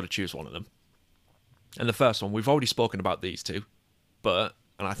options, and you got to choose one of them. And the first one, we've already spoken about these two,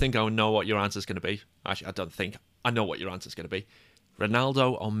 and I think I know what your answer is going to be. Actually, I don't think I know what your answer is going to be.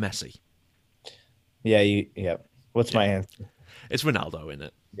 Ronaldo or Messi? Yeah. What's my answer? It's Ronaldo, isn't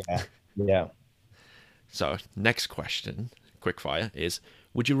it? Yeah. So, next question, quickfire, is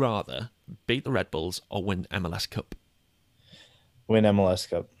would you rather beat the Red Bulls or win MLS Cup? Win MLS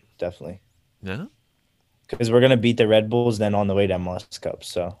Cup, definitely. Yeah? Because we're gonna beat the Red Bulls then on the way to MLS Cup.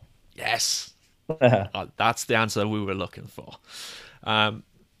 So Yes! That's the answer we were looking for.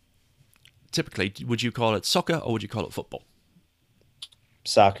 Typically, would you call it soccer or would you call it football?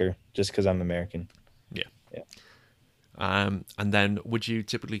 Soccer, just because I'm American. Yeah. Yeah. And then would you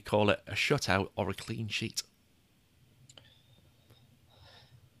typically call it a shutout or a clean sheet?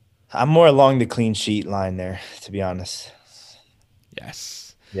 I'm more along the clean sheet line there, to be honest.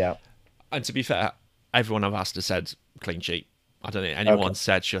 Yes. Yeah. And to be fair, everyone I've asked has said clean sheet. I don't think anyone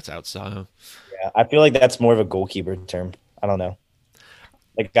said shutout, so... Yeah, I feel like that's more of a goalkeeper term. I don't know.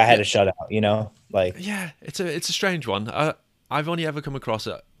 Like I had a shutout, like yeah, it's a strange one. I've only ever come across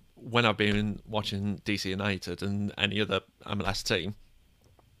it when I've been watching DC United and any other MLS team.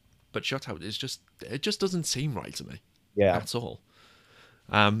 But shutout is just doesn't seem right to me. Yeah. At all.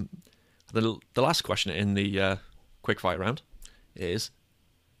 The last question in the quickfire round is: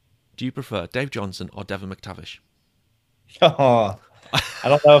 do you prefer Dave Johnson or Devon McTavish? Oh, I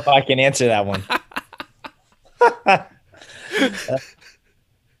don't know if I can answer that one.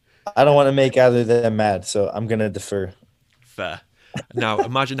 I don't want to make either of them mad, so I'm gonna defer. Fair. Now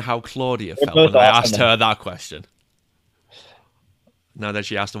imagine how Claudia They're felt both when I awesome, asked her that question. Now that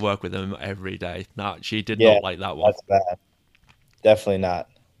she has to work with him every day. No, she did not like that one. That's bad. Definitely not.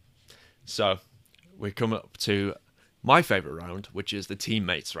 So we come up to my favorite round, which is the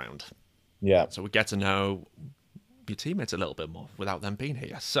teammates round. Yeah. So we get to know your teammates a little bit more without them being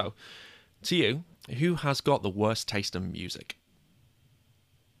here. So, to you, who has got the worst taste in music?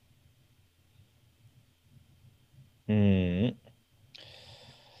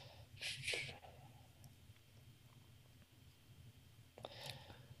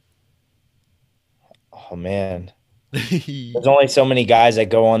 Oh man, there's only so many guys that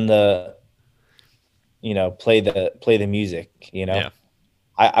go on the, play the music. Yeah.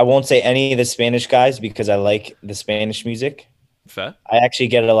 I won't say any of the Spanish guys because I like the Spanish music. Fair. I actually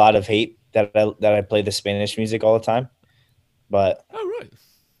get a lot of hate that I play the Spanish music all the time. But right.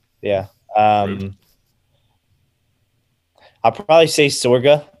 Yeah. I'll probably say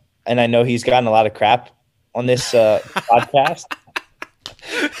Sorga, and I know he's gotten a lot of crap on this podcast.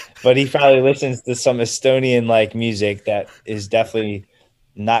 But he probably listens to some Estonian like music that is definitely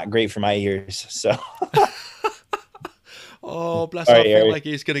not great for my ears. So oh, bless him. I feel like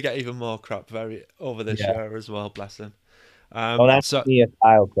he's going to get even more crap over this year as well. Bless him. Don't ask me a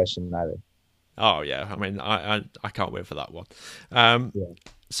style question either. Oh yeah, I mean, I can't wait for that one.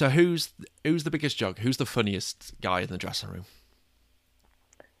 So who's the biggest joke? Who's the funniest guy in the dressing room?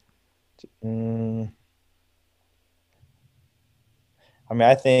 I mean,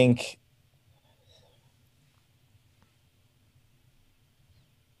 I think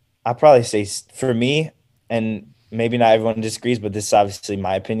I'll probably say for me, and maybe not everyone disagrees, but this is obviously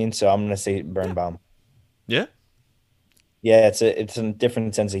my opinion, so I'm going to say Birnbaum. Yeah? Yeah, it's a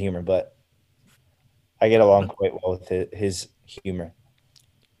different sense of humor, but I get along quite well with his humor.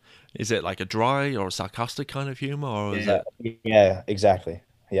 Is it like a dry or a sarcastic kind of humor, or is it? Yeah, exactly.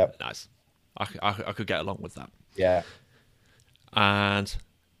 Yep. Nice. I could get along with that. Yeah. And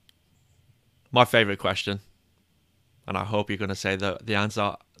my favorite question, And I hope you're going to say the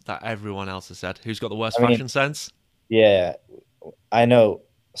answer that everyone else has said. Who's got the worst I mean, fashion sense? yeah, I know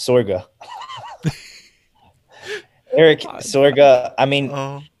Sorga. Eric I, Sorga. I mean,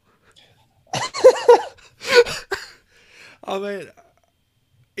 oh, I mean,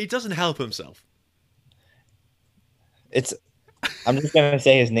 he doesn't help himself. it's. I'm just gonna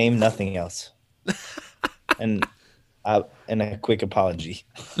say his name, nothing else, and and a quick apology.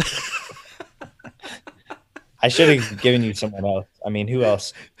 I should have given you someone else. I mean, who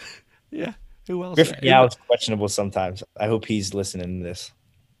else? Yeah. Who else? Griffin Yao is questionable sometimes. I hope he's listening to this.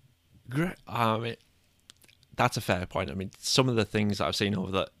 I mean, that's a fair point. I mean, some of the things that I've seen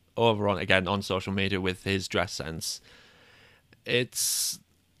over on again on social media with his dress sense, it's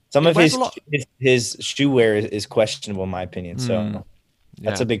Some it of wears a lot. his shoe wear is questionable in my opinion. So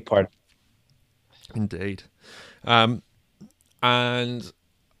that's Yeah, a big part. indeed. And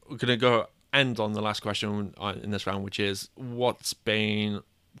we're gonna go end on the last question in this round, which is what's been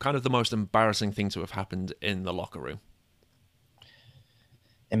kind of the most embarrassing thing to have happened in the locker room?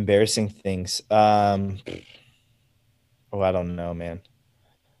 Embarrassing things. Oh, I don't know, man.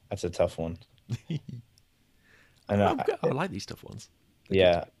 That's a tough one. And I like these tough ones.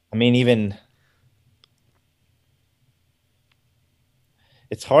 yeah, I mean, even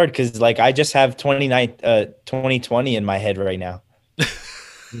it's hard because like I just have 2020 in my head right now.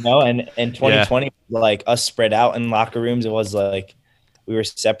 And Yeah, 2020, like us spread out in locker rooms, it was like we were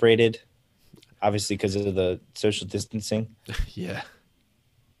separated, obviously because of the social distancing. yeah.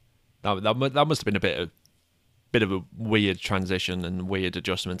 That must have been a bit of a weird transition and weird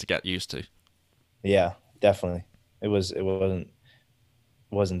adjustment to get used to. Yeah, definitely. It wasn't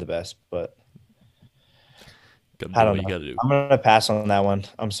the best, but Gotta I do don't what you know. gotta do. I'm gonna pass on that one.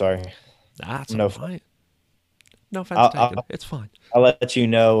 I'm sorry. That's No, all right. No offense I'll taken. I'll, It's fine. I'll let you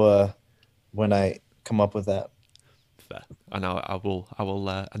know when I come up with that. Fair. I know. I will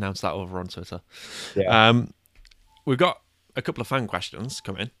announce that over on Twitter. Yeah. Um, we've got a couple of fan questions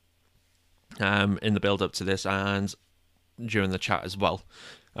coming in the build up to this and during the chat as well.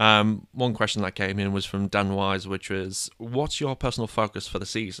 One question that came in was from Dan Wise, which was, "What's your personal focus for the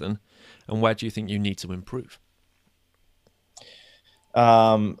season, and where do you think you need to improve?"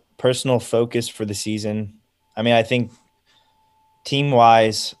 Personal focus for the season. I mean, I think team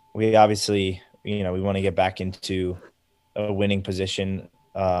wise, we obviously, we want to get back into a winning position,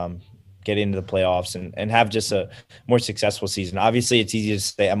 get into the playoffs and have just a more successful season. Obviously it's easy to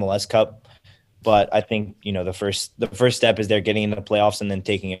say MLS Cup, but I think, the first step is they're getting into the playoffs and then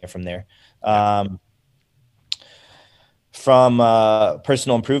taking it from there. Yeah. From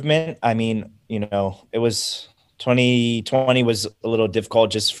personal improvement, I mean, it was 2020 was a little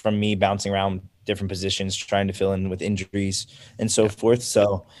difficult just from me bouncing around different positions, trying to fill in with injuries and so Yeah. forth.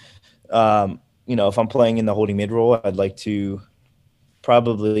 So, if I'm playing in the holding mid role, I'd like to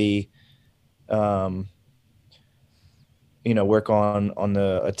probably, um, work on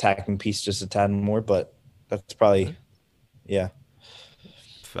the attacking piece just a tad more. But that's probably, yeah.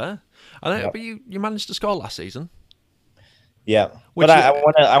 Fair. I think, Yeah. but you managed to score last season, Yeah, but which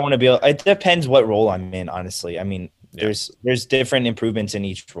I want to be able. It depends what role I'm in, honestly. I mean, yeah, there's different improvements in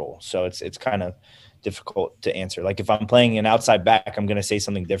each role, so it's kind of difficult to answer. Like if I'm playing an outside back, I'm gonna say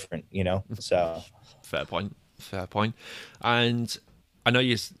something different. So fair point. Fair point. And I know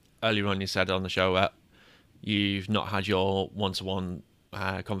earlier on you said on the show that you've not had your one-to-one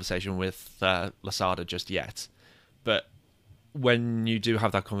conversation with Lasada just yet, but when you do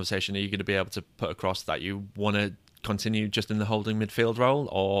have that conversation, are you going to be able to put across that you want to continue just in the holding midfield role,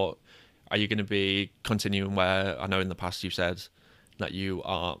 or are you going to be continuing where I know in the past you've said that you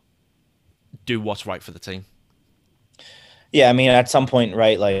are do what's right for the team? yeah, I mean, at some point,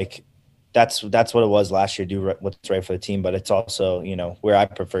 right? Like that's what it was last year. Do what's right for the team, but it's also where I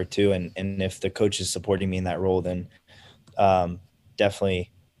prefer to, and if the coach is supporting me in that role, then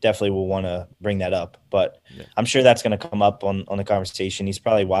definitely will want to bring that up. But Yeah. I'm sure that's going to come up on the conversation. He's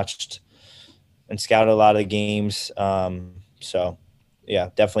probably watched and scouted a lot of the games. So yeah,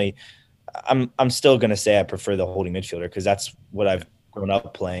 definitely. I'm still going to say I prefer the holding midfielder because that's what I've grown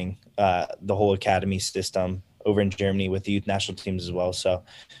up playing. The whole academy system over in Germany with the youth national teams as well. So,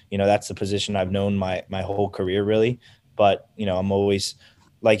 that's the position I've known my whole career really. But I'm always,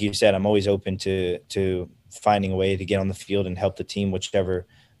 like you said, I'm always open to finding a way to get on the field and help the team, whichever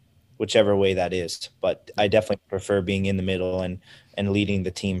way that is. But I definitely prefer being in the middle and leading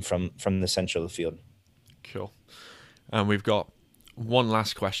the team from the center of the field. Cool. And we've got one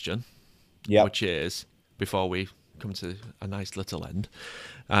last question, Yeah. which is, before we come to a nice little end,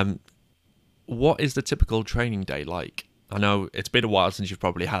 what is the typical training day like? I know it's been a while since you've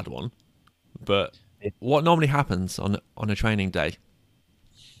probably had one, but what normally happens on a training day?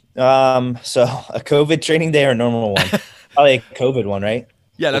 So a COVID training day or a normal one? Probably a COVID one, right?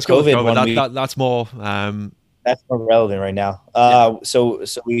 Yeah, The let's go with COVID COVID. one, That's more. that's more relevant right now. Yeah. So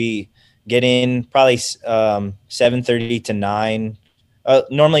we get in probably 7:30 to 9.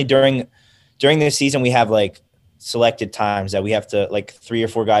 Normally during the season we have like selected times that we have to, like 3 or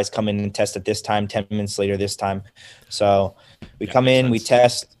 4 guys come in and test at this time, 10 minutes later this time. So we come in, we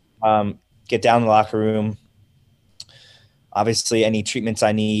test, get down in the locker room. Obviously, any treatments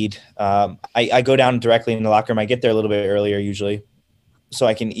I need, I go down directly in the locker room. I get there a little bit earlier usually, so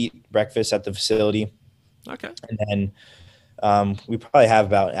I can eat breakfast at the facility. Okay. And then we probably have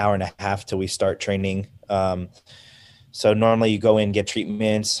about an hour and a half till we start training. So normally you go in, get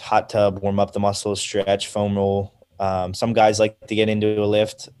treatments, hot tub, warm up the muscles, stretch, foam roll. Some guys like to get into a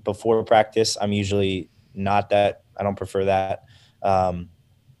lift before practice. I'm usually not that. I don't prefer that. And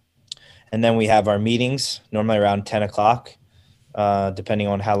then we have our meetings normally around 10 o'clock. Depending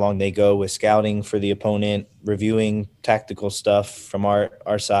on how long they go with scouting for the opponent, reviewing tactical stuff from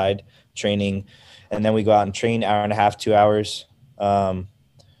our side, training. And then we go out and train hour and a half, 2 hours, come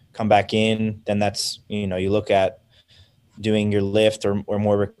back in. Then that's, you look at doing your lift or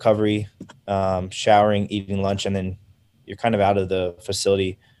more recovery, showering, eating lunch, and then you're kind of out of the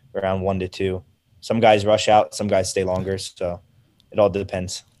facility around 1 to 2. Some guys rush out, some guys stay longer. So it all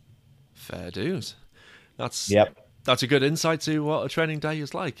depends. Fair dues. Yep. That's a good insight to what a training day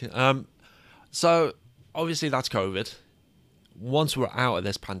is like. So obviously that's COVID. Once we're out of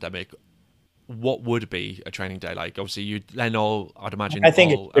this pandemic, what would be a training day like? Obviously, you then all, I'd imagine,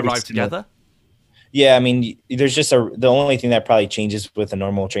 all arrive together. Yeah, I mean, there's just the only thing that probably changes with a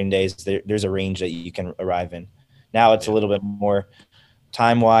normal training day is there's a range that you can arrive in. Now it's a little bit more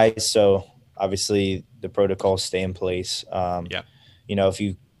time wise, so obviously the protocols stay in place. If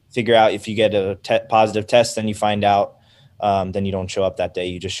you figure out if you get a positive test, then you find out, then you don't show up that day.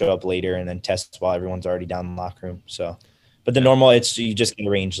 You just show up later and then test while everyone's already down in the locker room. So, but the normal, it's you just can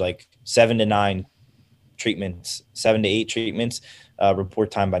arrange like 7 to 9 treatments, 7 to 8 treatments, report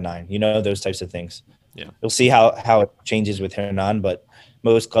time by 9. Those types of things. Yeah, you'll see how it changes with Hernan, but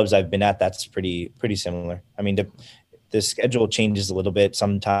most clubs I've been at, that's pretty similar. I mean, the schedule changes a little bit.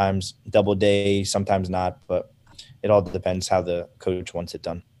 Sometimes double day, sometimes not, but it all depends how the coach wants it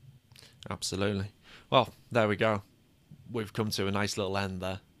done. Absolutely. Well, there we go. We've come to a nice little end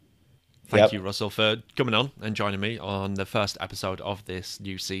there. Thank you, Russell, for coming on and joining me on the first episode of this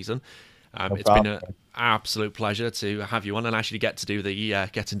new season. It's been an absolute pleasure to have you on and actually get to do the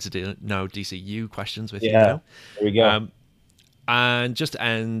getting to know DCU questions with you now. There we go. And just to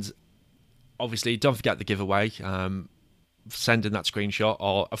end, obviously, don't forget the giveaway. Send in that screenshot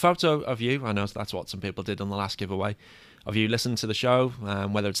or a photo of you. I know that's what some people did on the last giveaway. Of you listening to the show,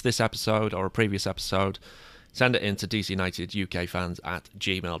 whether it's this episode or a previous episode, send it in to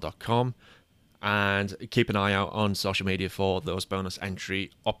dcunitedukfans@gmail.com and keep an eye out on social media for those bonus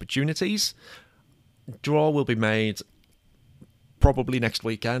entry opportunities. Draw will be made probably next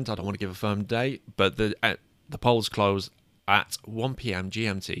weekend. I don't want to give a firm date, but the polls close at 1 p.m.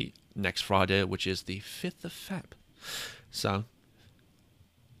 GMT next Friday, which is the 5th of Feb. So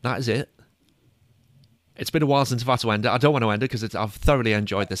that is it. It's been a while since I've had to end it. I don't want to end it because I've thoroughly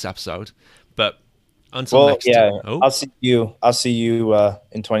enjoyed this episode. But until next time. I'll see you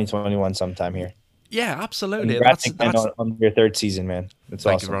in 2021 sometime here. Yeah, absolutely. That's on your 3rd season, man. That's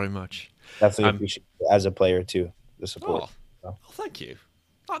awesome. Thank you very much. Definitely appreciate it as a player too, the support. Oh, thank you.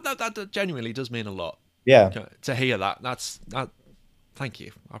 That genuinely does mean a lot. Yeah. To hear that. Thank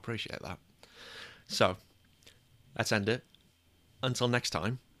you. I appreciate that. So, let's end it. Until next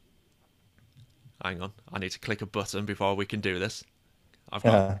time. Hang on, I need to click a button before we can do this. I've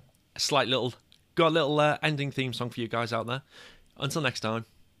got a little ending theme song for you guys out there. Until next time,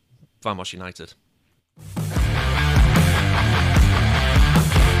 Vamos United.